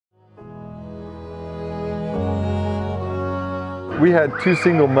We had two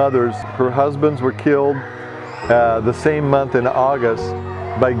single mothers. Her husbands were killed the same month in August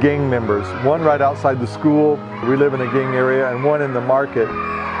by gang members. One right outside the school, we live in a gang area, and one in the market.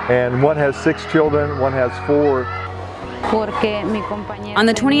 And one has 6 children, one has 4. On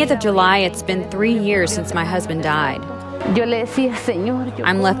the 20th of July, it's been 3 years since my husband died.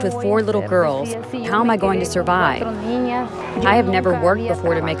 I'm left with 4 little girls. How am I going to survive? I have never worked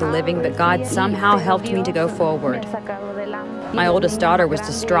before to make a living, but God somehow helped me to go forward. My oldest daughter was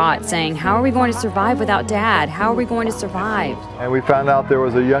distraught, saying, "How are we going to survive without Dad? How are we going to survive?" And we found out there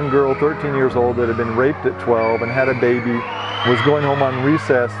was a young girl, 13 years old, that had been raped at 12 and had a baby, was going home on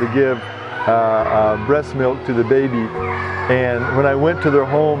recess to give breast milk to the baby. And when I went to their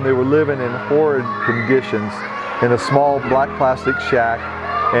home, they were living in horrid conditions in a small black plastic shack,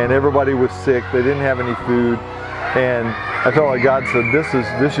 and everybody was sick. They didn't have any food. And I felt like God said,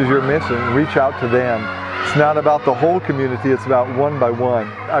 this is your mission. Reach out to them. It's not about the whole community, it's about one by one.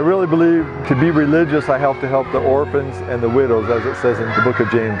 I really believe to be religious, I have to help the orphans and the widows, as it says in the book of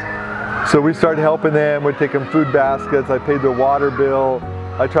James. So we started helping them. We'd take them food baskets. I paid their water bill.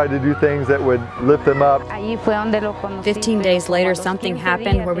 I tried to do things that would lift them up. 15 days later, something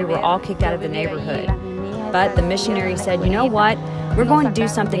happened where we were all kicked out of the neighborhood. But the missionary said, "You know what? We're going to do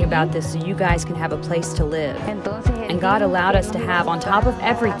something about this so you guys can have a place to live." And God allowed us to have, on top of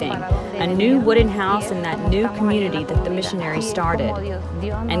everything, a new wooden house in that new community that the missionary started.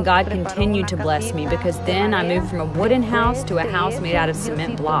 And God continued to bless me, because then I moved from a wooden house to a house made out of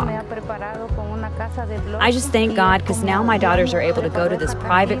cement block. I just thank God, because now my daughters are able to go to this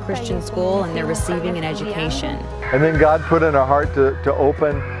private Christian school and they're receiving an education. And then God put in our heart to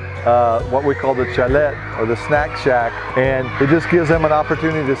open what we call the chalet, or the snack shack, and it just gives them an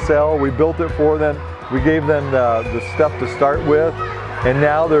opportunity to sell. We built it for them. We gave them the stuff to start with, and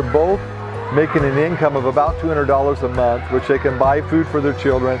now they're both making an income of about $200 a month, which they can buy food for their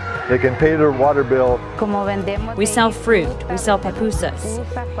children, they can pay their water bill. We sell fruit, we sell pupusas.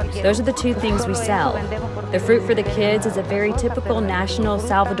 Those are the 2 things we sell. The fruit for the kids is a very typical national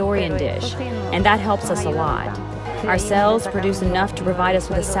Salvadorian dish, and that helps us a lot. Our sales produce enough to provide us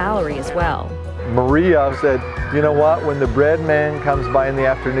with a salary as well. Maria said, "You know what, when the bread man comes by in the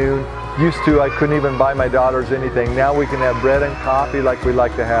afternoon, used to I couldn't even buy my daughters anything. Now we can have bread and coffee like we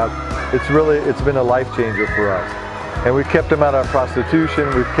like to have." It's been a life changer for us. And we've kept them out of prostitution.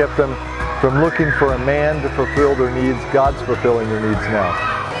 We've kept them from looking for a man to fulfill their needs. God's fulfilling their needs now.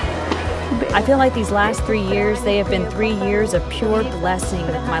 I feel like these last 3 years, they have been 3 years of pure blessing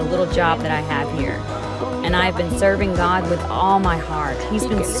with my little job that I have here. And I've been serving God with all my heart. He's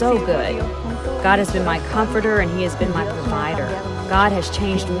been so good. God has been my comforter, and He has been my provider. God has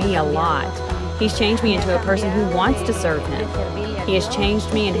changed me a lot. He's changed me into a person who wants to serve Him. He has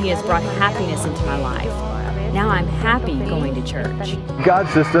changed me, and He has brought happiness into my life. Now I'm happy going to church.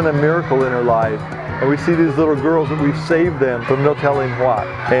 God's just done a miracle in her life. And we see these little girls that we've saved them from no telling what.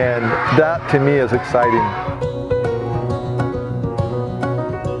 And that to me is exciting.